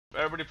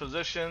everybody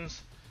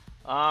positions.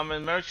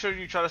 And make sure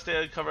you try to stay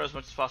under cover as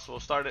much as possible.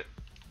 Start it.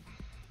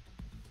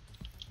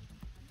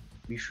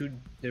 We shoot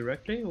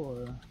directly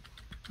or?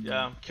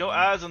 Yeah, kill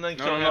Az and then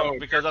kill him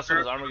because that's when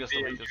his armor gets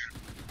the weakest.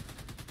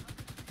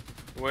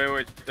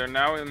 Wait, they're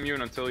now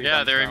immune until you.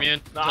 Yeah, they're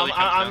immune. No,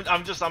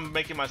 I'm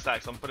making my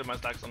stacks. I'm putting my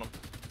stacks on them.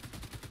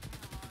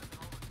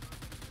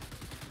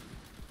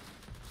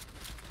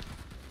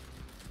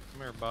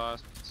 Come here,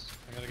 boss.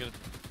 I gotta get it.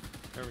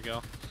 There we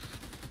go.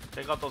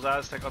 Take out those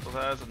Az,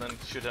 and then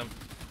shoot him.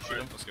 Shoot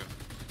him. Let's go.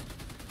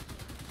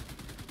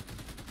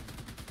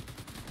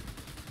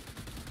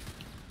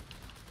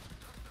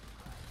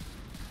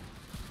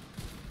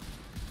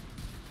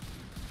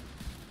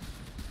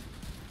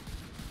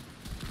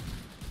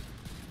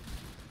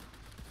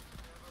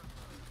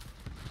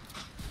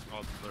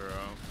 I'll throw.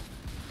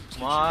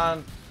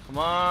 Come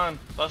on,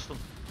 bust him.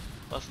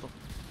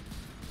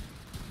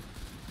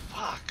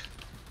 Fuck.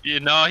 You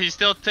know, he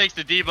still takes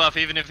the debuff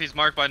even if he's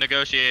marked by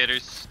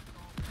negotiators.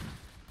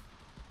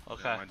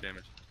 Okay. Yeah, my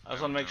damage. I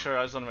just want to make sure.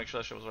 That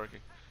shit was working.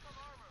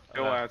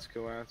 Kill ads.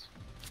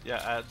 Yeah,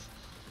 ads.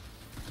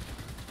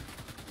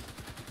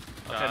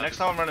 Okay, next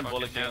time I'm running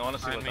Bullet King, I want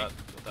to see what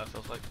that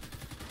feels like.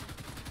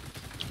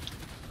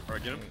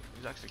 Alright, get him.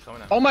 He's actually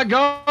coming out. Oh my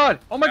god!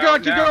 Oh my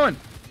god! Keep going!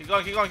 Keep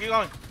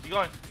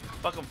going.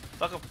 Fuck him.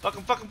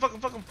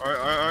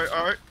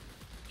 Alright.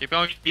 Keep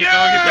going.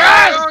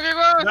 Yes!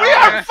 We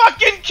are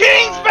fucking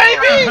kings,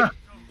 baby!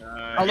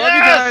 I love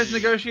you guys.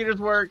 Negotiators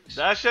works.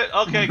 That shit.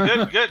 Okay,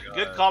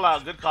 good call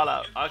out.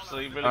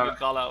 Actually, really good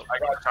call out. I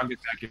got Chungus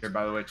back here,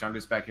 by the way.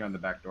 Chungus back here on the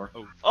back door.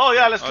 Oh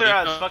yeah, let's clear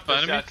ads. Fuck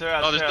this guy. Clear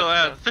ads. Oh, there's still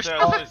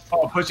ads.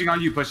 Oh, pushing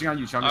on you,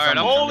 Chungus. Alright,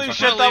 Holy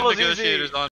shit, that was easy.